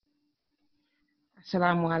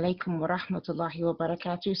Assalamu alaikum wa rahmatullahi wa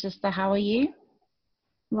barakatuh. Sister, how are you?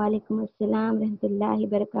 Walaikum assalam rahmatullahi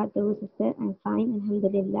barakatuh, sister. I'm fine,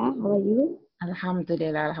 alhamdulillah. How are you?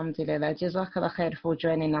 Alhamdulillah, alhamdulillah. Jazakallah khair for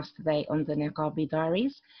joining us today on the Niqabi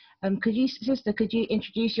Diaries. Sister, could you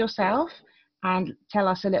introduce yourself and tell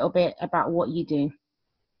us a little bit about what you do?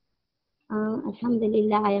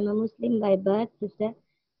 Alhamdulillah, I am a Muslim by birth, sister.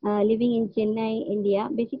 Living in Chennai, India.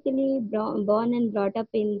 Basically, born and brought up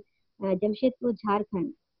in Jamshedpur,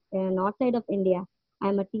 Jharkhand, north side of India. I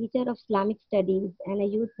am a teacher of Islamic studies and a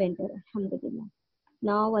youth mentor, alhamdulillah.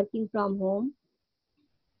 Now working from home.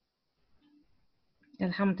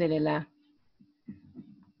 Alhamdulillah.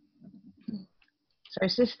 So,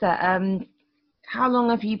 sister, how long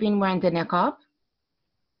have you been wearing the niqab?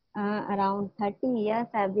 Around 30 years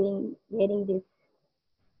I've been wearing this,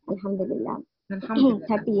 alhamdulillah. Alhamdulillah.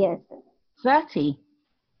 30 years. 30?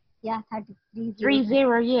 Yeah, 33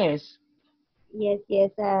 30 years. Yes.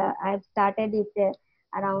 I've started it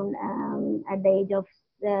around at the age of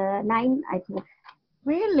 9, I think.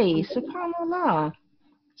 Really? Subhanallah.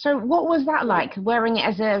 So, what was that like, wearing it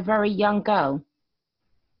as a very young girl?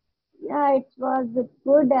 Yeah, it was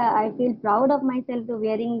good. I feel proud of myself to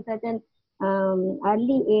wearing such an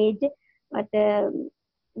early age, but there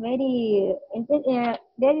is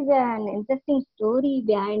an interesting story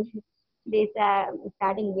behind this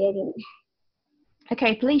starting wearing.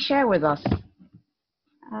 Okay, please share with us.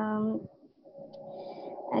 Um,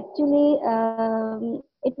 Actually,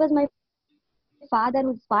 it was my father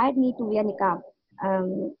who inspired me to wear niqab.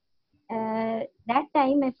 Um, that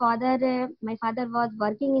time my father was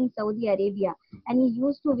working in Saudi Arabia, and he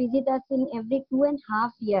used to visit us in every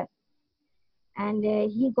 2.5 years, and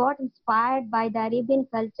he got inspired by the Arabian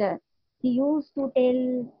culture. He used to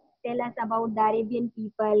tell us about the Arabian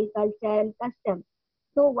people, culture, and custom.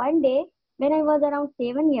 So one day, when I was around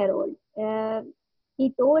 7 year old,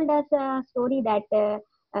 he told us a story that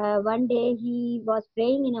one day he was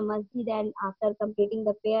praying in a masjid, and after completing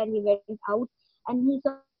the prayer, he went out and he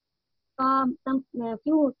saw some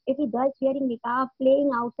few pretty girls wearing niqab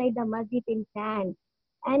playing outside the masjid in sand,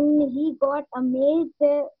 and he got amazed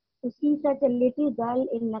to see such a little girl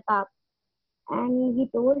in niqab. And he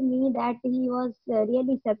told me that he was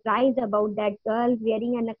really surprised about that girl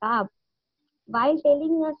wearing a niqab. While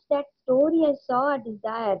telling us that story, I saw a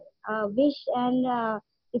desire, a wish, and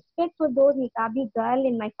respect for those niqabi girl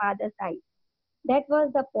in my father's eyes. That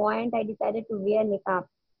was the point I decided to wear niqab.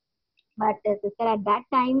 But sister, at that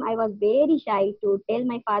time, I was very shy to tell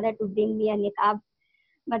my father to bring me a niqab.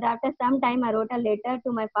 But after some time, I wrote a letter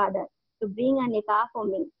to my father to bring a niqab for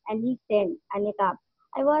me, and he sent a niqab.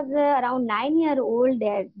 I was around 9 year old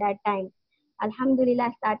there that time. Alhamdulillah,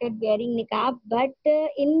 I started wearing niqab, but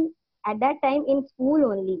in at that time in school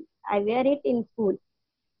only. I wear it in school,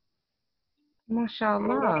 and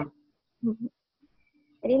MashaAllah.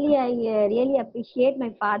 really, I really appreciate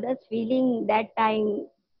my father's feeling that time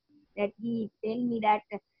that he tell me that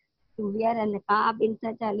to wear a niqab in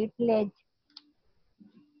such a little age.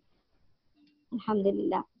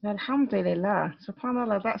 Alhamdulillah. Alhamdulillah.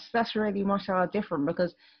 Subhanallah, that's really mashallah different,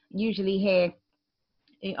 because usually here,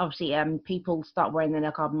 obviously people start wearing the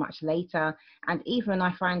niqab much later, and even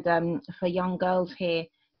I find for young girls here,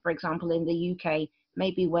 for example in the UK,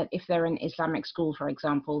 maybe if they're in Islamic school, for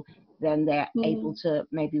example, then they're able to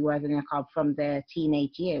maybe wear the niqab from their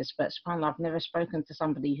teenage years. But subhanallah, I've never spoken to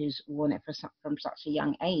somebody who's worn it from such a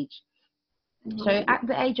young age. So at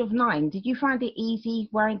the age of 9, did you find it easy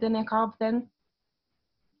wearing the niqab then?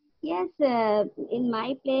 Yes, in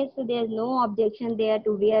my place there's no objection there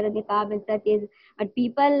to wear a niqab and such is, but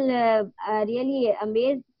people are really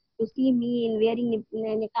amazed to see me in wearing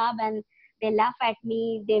niqab, and they laugh at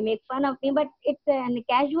me, they make fun of me, but it's in a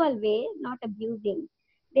casual way, not abusing.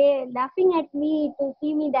 They laughing at me to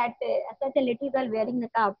see me that such a little girl wearing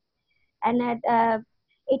niqab, and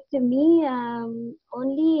it's me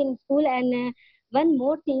only in school. And one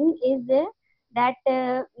more thing is that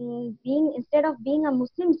being instead of being a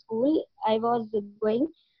Muslim school I was going,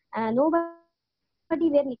 nobody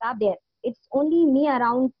wear niqab there. It's only me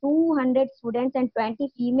around 200 students and 20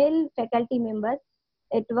 female faculty members.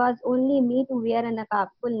 It was only me to wear a niqab,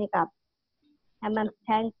 full niqab. And I'm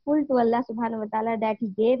thankful to Allah subhanahu wa ta'ala that He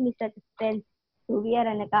gave me such strength to wear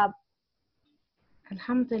a niqab.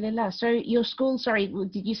 Alhamdulillah. So your school, sorry,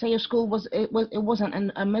 did you say your school it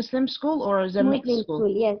wasn't a Muslim school, or it was a mixed Muslim school?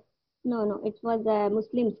 school, yes. No, it was a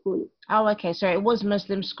Muslim school. Oh, okay. So it was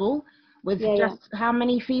Muslim school with Yeah. just how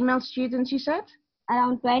many female students you said?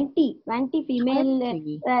 Around 20 female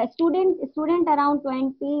 20. student around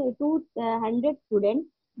 20 to 100 students,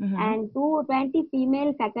 Mm-hmm. and 20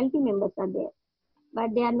 female faculty members are there.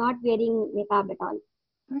 but they are not wearing niqab at all.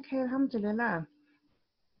 Okay, alhamdulillah.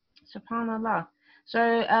 Subhanallah. So,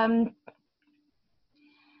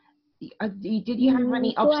 did you have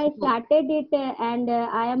any So I obstacles? started it, and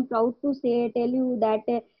I am proud to tell you that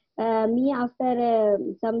me after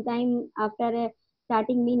some time after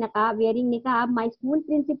starting me niqab, wearing niqab, my school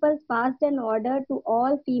principals passed an order to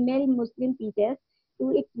all female Muslim teachers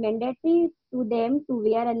to it's mandatory to them to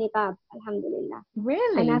wear a niqab. Alhamdulillah. And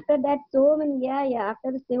Really? after that, so many,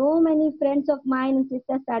 after so many friends of mine and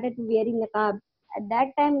sisters started wearing niqab. At that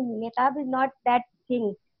time, niqab is not that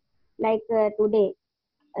thing like today.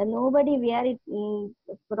 Nobody wear it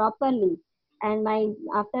properly. And my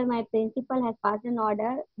after my principal has passed an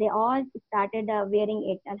order, they all started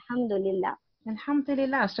wearing it. Alhamdulillah.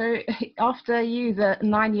 Alhamdulillah. So, after you, the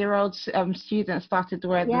 9-year-old student, started to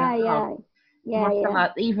wear the Yeah, niqab, yeah, yeah, yeah,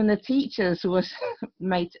 mashallah, even the teachers was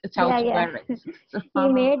made told yeah, to yeah. wear it. He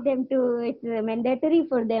Subhanallah. made them to. It's mandatory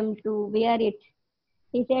for them to wear it.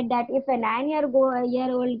 He said that if a 9-year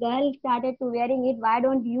old girl started to wearing it, why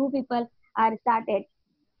don't you people are started?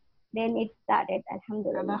 Then it started.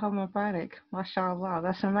 Alhamdulillah. Allahumma barik. MashaAllah.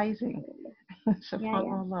 That's amazing. Yeah, yeah.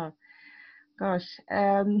 Subhanallah. Gosh.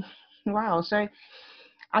 Wow. So,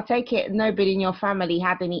 I take it nobody in your family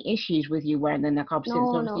had any issues with you wearing the niqab since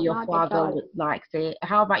No, obviously no, your not at father all. liked it.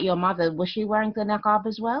 How about your mother? Was she wearing the niqab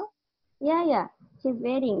as well? Yeah, yeah. She's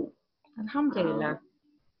wearing. Uh, Alhamdulillah.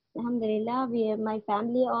 Alhamdulillah, my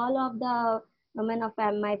family, all of the women of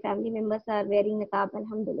my family members are wearing niqab.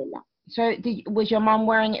 Alhamdulillah. So, was your mum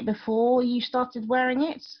wearing it before you started wearing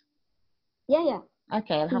it? Yeah, yeah.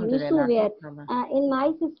 Okay, She used to Alhamdulillah. wear. Mashallah. In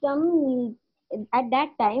my system, at that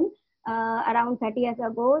time, around 30 years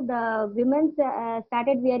ago, the women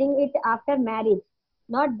started wearing it after marriage,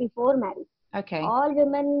 not before marriage. Okay. All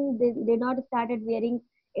women did not started wearing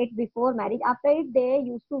it before marriage. After it, they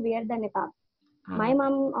used to wear the niqab. My Um,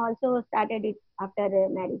 mom also started it after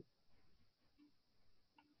marriage.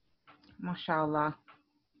 Mashallah.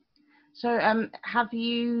 So, have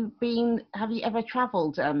you ever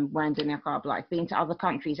traveled wearing the niqab, like been to other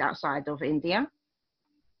countries outside of India?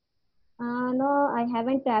 No, I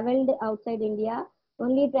haven't traveled outside India.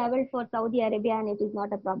 Only traveled for Saudi Arabia, and it is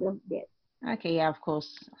not a problem there. Okay, yeah, of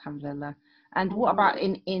course, alhamdulillah. And what about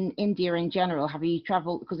Alhamdulillah. in India in general? Have you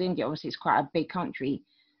traveled? Because India obviously is quite a big country.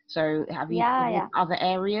 So have you Yeah, traveled yeah. other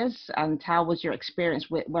areas? And how was your experience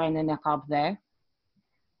with wearing the niqab there?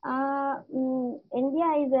 India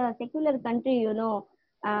is a secular country, you know.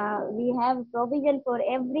 We have provision for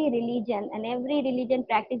every religion, and every religion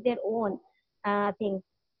practice their own things.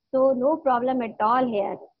 So no problem at all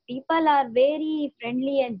here. People are very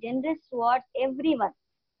friendly and generous towards everyone.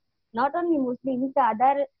 Not only Muslims, the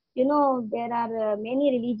other, you know, there are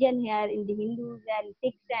many religion here in the Hindus and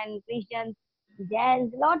Sikhs and Christians,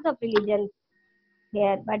 Jains, lots of religions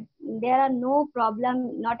here, but there are no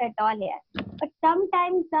problem, not at all here. But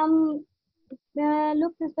sometimes some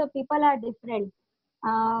looks as the people are different.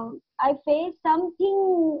 I faced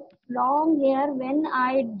something wrong here when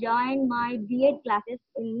I joined my B.Ed classes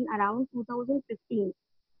in around 2015,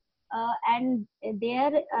 and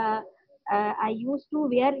there I used to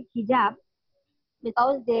wear hijab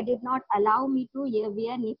because they did not allow me to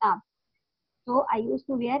wear niqab. So I used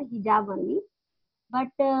to wear hijab only. But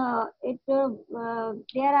there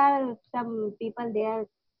are some people there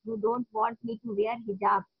who don't want me to wear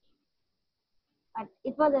hijab. But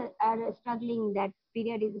it was a struggling, that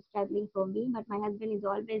period is struggling for me. But my husband is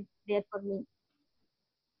always there for me.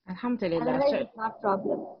 Alhamdulillah. Otherwise, So it's not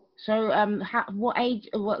problem. what age?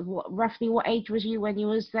 What roughly what age was you when you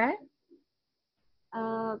was there?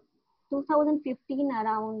 Uh, 2015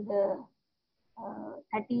 around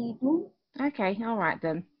 32. Okay, all right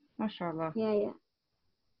then. MashaAllah. Yeah, yeah.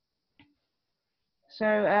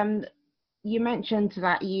 So you mentioned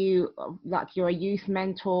that you're a youth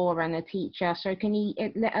mentor and a teacher. So can you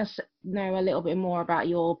let us know a little bit more about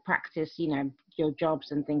your practice? You know, your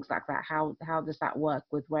jobs and things like that. How does that work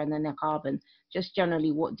with wearing the niqab and just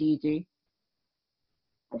generally what do you do?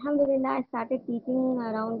 Alhamdulillah, I started teaching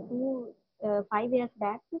around 5 years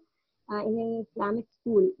back in an Islamic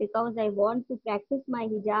school because I want to practice my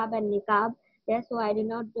hijab and niqab. There, so I did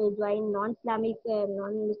not join non-Islamic,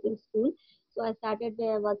 non-Muslim school. So I started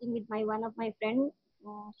working with my one of my friend.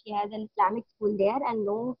 She has an Islamic school there, and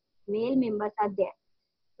no male members are there.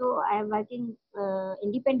 So I am working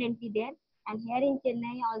independently there. And here in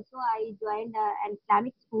Chennai also I joined an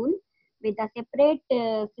Islamic school with a separate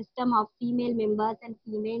system of female members and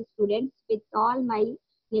female students with all my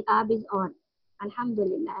niqab is on.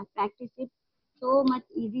 Alhamdulillah, I practice it so much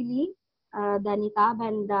easily, the niqab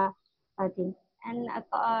and the thing. And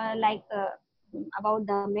about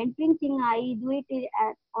the mentoring thing, I do it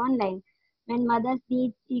online. When mothers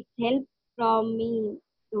need seek help from me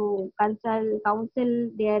to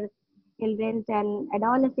counsel their children and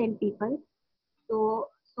adolescent people. So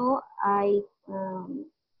I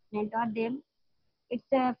mentor them. It's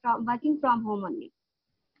from working from home only.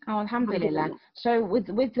 Oh, alhamdulillah. Alhamdulillah. So with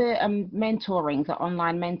the mentoring, the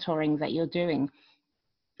online mentoring that you're doing,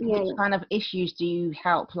 Yeah, which yeah, kind of issues do you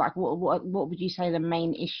help? Like, what would you say the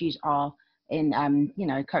main issues are in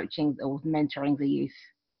coaching or mentoring the youth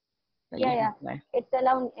that you yeah, help yeah. there?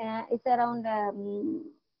 It's around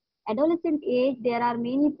adolescent age. There are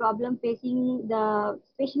many problems facing the,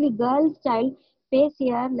 especially girls child face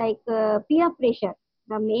here, like peer pressure.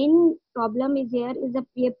 The main problem is here is the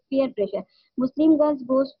peer pressure. Muslim girls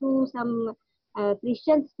goes to some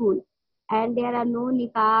Christian school, and there are no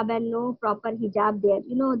niqab and no proper hijab there.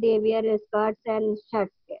 They wear skirts and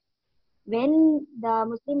shirts there. When the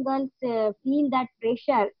Muslim girls feel that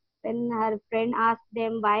pressure, when her friend asks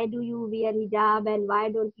them, why do you wear hijab and why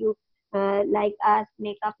don't you like us,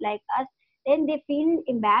 make up like us, then they feel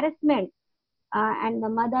embarrassment. And the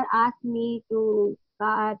mother asked me to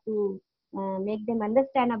make them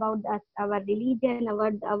understand about us, our religion,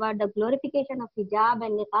 our the glorification of hijab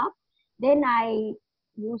and niqab. Then I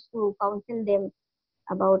used to counsel them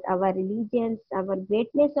about our religions, our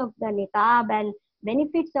greatness of the niqab and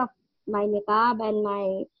benefits of my niqab and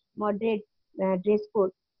my moderate dress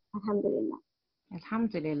code. Alhamdulillah.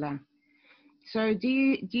 Alhamdulillah. So do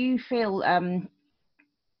you feel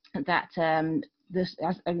that this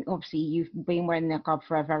obviously you've been wearing niqab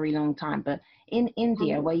for a very long time, but in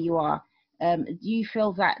India where Alhamdulillah. you are, do you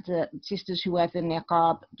feel that the sisters who wear the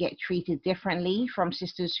niqab get treated differently from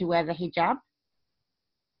sisters who wear the hijab?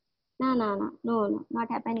 No, no, no, no, no, not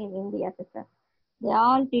happen in India, sister. They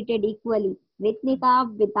are all treated equally. With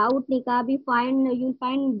niqab, without niqab, you'll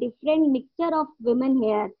find different mixture of women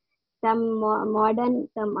here. Some modern,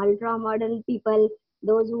 some ultra modern people,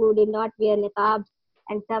 those who did not wear niqabs,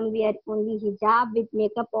 and some wear only hijab with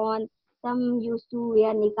makeup on. Some used to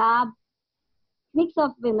wear niqab, mix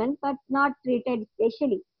of women, but not treated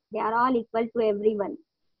specially. They are all equal to everyone.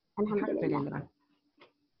 Alhamdulillah. Alhamdulillah.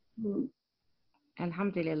 Hmm.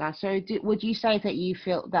 Alhamdulillah. So would you say that you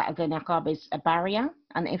feel that the niqab is a barrier,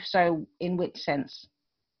 and if so, in which sense?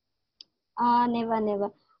 Never, never.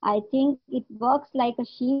 I think it works like a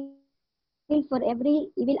shield for every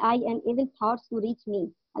evil eye and evil thoughts to reach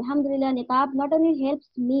me. Alhamdulillah, niqab not only helps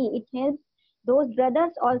me, it helps those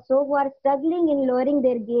brothers also who are struggling in lowering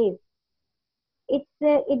their gaze.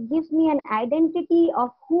 It gives me an identity of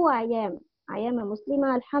who I am. I am a Muslim,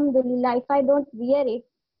 Alhamdulillah. If I don't wear it,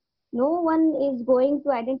 no one is going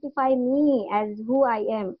to identify me as who I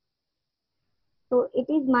am. So it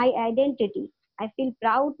is my identity. I feel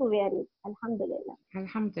proud to wear it. Alhamdulillah.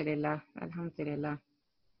 Alhamdulillah. Alhamdulillah.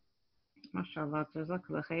 MashaAllah.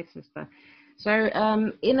 Jazakallah khair, sister. So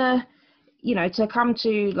in a to come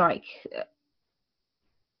to like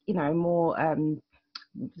more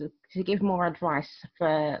to give more advice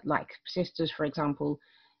for like sisters, for example,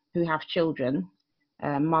 who have children,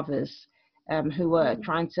 mothers, who are Hmm.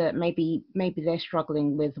 trying to maybe they're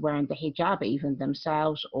struggling with wearing the hijab even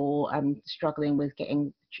themselves, or struggling with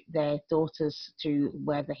getting their daughters to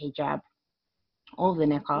wear the hijab or the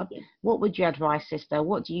niqab. Okay. What would you advise, sister?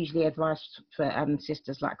 What do you usually advise for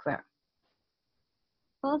sisters like that?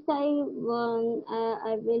 First, I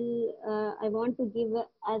want to give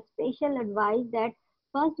a special advice that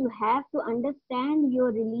first you have to understand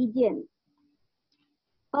your religion.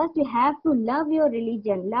 First, you have to love your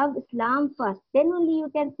religion, love Islam first. Then only you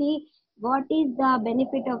can see what is the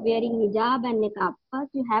benefit of wearing hijab and niqab.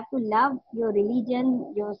 First, you have to love your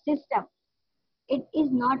religion, your system. It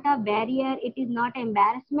is not a barrier. It is not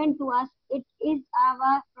embarrassment to us. It is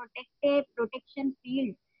our protective protection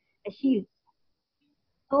shield.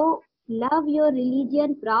 So love your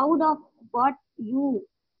religion, proud of what you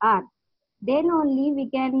are. Then only we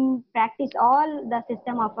can practice all the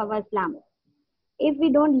system of our Islam. If we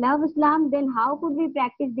don't love Islam, then how could we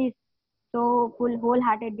practice this so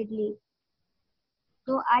wholeheartedly?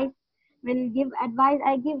 So I will give advice.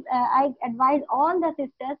 I advise all the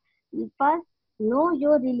sisters, first know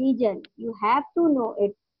your religion. You have to know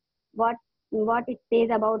it. What what it says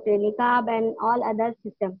about niqab and all other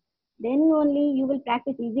systems. Then only you will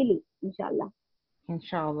practice easily, inshallah.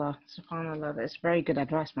 Inshallah, subhanallah, that's very good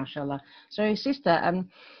advice, mashallah. So, sister,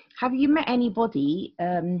 have you met anybody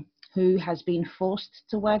who has been forced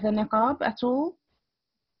to wear the niqab at all?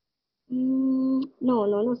 No, no,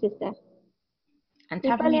 no, sister. And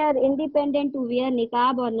have People you, are independent to wear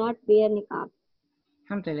niqab or not wear niqab.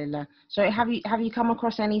 alhamdulillah. So, have you come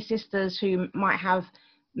across any sisters who might have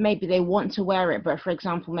maybe they want to wear it, but for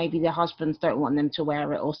example, maybe their husbands don't want them to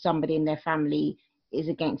wear it, or somebody in their family is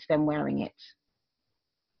against them wearing it?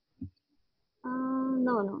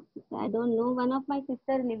 No, no. I don't know. One of my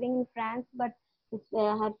sister living in France, but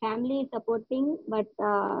her family is supporting, but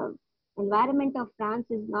environment of France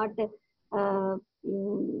is not uh,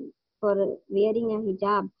 mm, for wearing a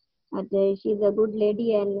hijab. But she's a good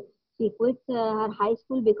lady and she quits her high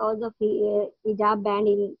school because of the hijab ban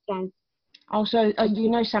in France. Also, But you she,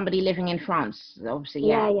 know somebody living in France, obviously,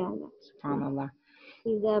 yeah. yeah, yeah, yeah. Yeah. Subhanallah.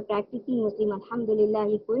 She's a practicing Muslim. Alhamdulillah,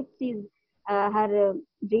 he quits her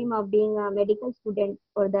dream of being a medical student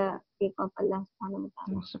for the sake of Allah subhanahu wa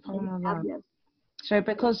ta'ala. Oh, The hijab subhanallah. loves. So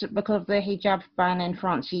because of the hijab ban in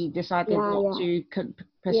France, she decided Yeah, not yeah. to Yes,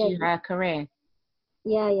 pursue her career.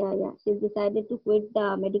 yeah, yeah, yeah. She decided to quit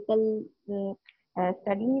the medical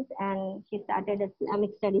studies and she started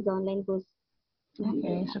Islamic studies online course. Okay,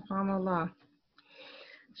 Alhamdulillah. subhanallah.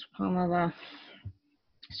 Subhanallah.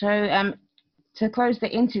 So, to close the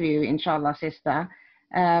interview, inshallah, sister,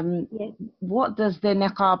 um, Yes. what does the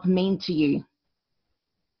niqab mean to you?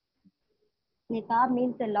 Niqab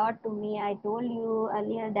means a lot to me. I told you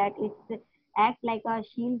earlier that it's act like a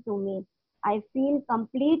shield to me. I feel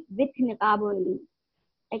complete with niqab only.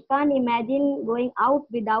 I can't imagine going out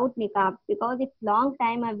without niqab because it's long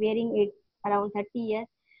time I'm wearing it, around 30 years.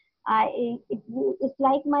 It's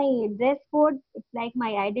like my dress code. It's like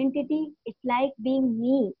my identity. It's like being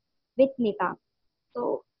me with niqab.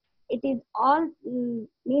 So it is all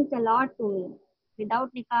means a lot to me. Without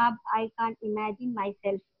niqab, I can't imagine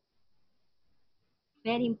myself.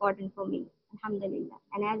 Very important for me, alhamdulillah,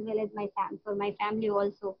 and as well as for my family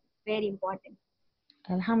also very important.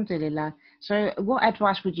 Alhamdulillah. So, what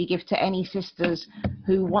advice would you give to any sisters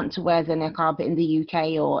who want to wear the niqab in the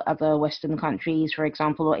UK or other Western countries, for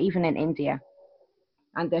example, or even in India,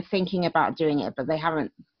 and they're thinking about doing it, but they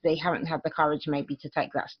haven't had the courage maybe to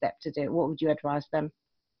take that step to do it? What would you advise them?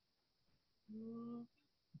 Mm,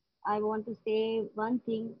 I want to say one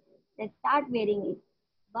thing, that start wearing it.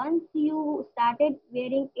 Once you started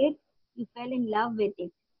wearing it, you fell in love with it.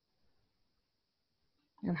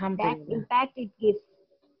 That Alhamdulillah. impact it gives.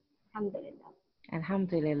 Alhamdulillah.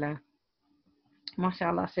 Alhamdulillah.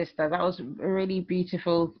 MashaAllah, sister. That was a really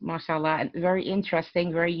beautiful, mashallah, and very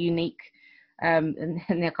interesting, very unique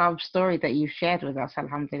niqab story that you've shared with us.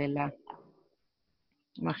 Alhamdulillah.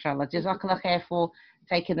 MashaAllah. Thank you Jazakallah so khair for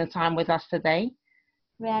taking the time with us today.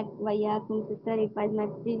 much. Wayakum, sister, it was my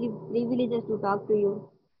privilege to talk to you.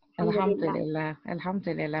 Alhamdulillah. Alhamdulillah.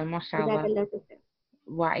 Alhamdulillah. MashaAllah. Jazakallah, sister.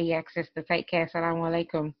 Wa iyak, sister. Take care. Assalamu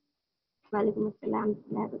alaikum. Walaikum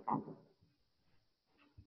assalam.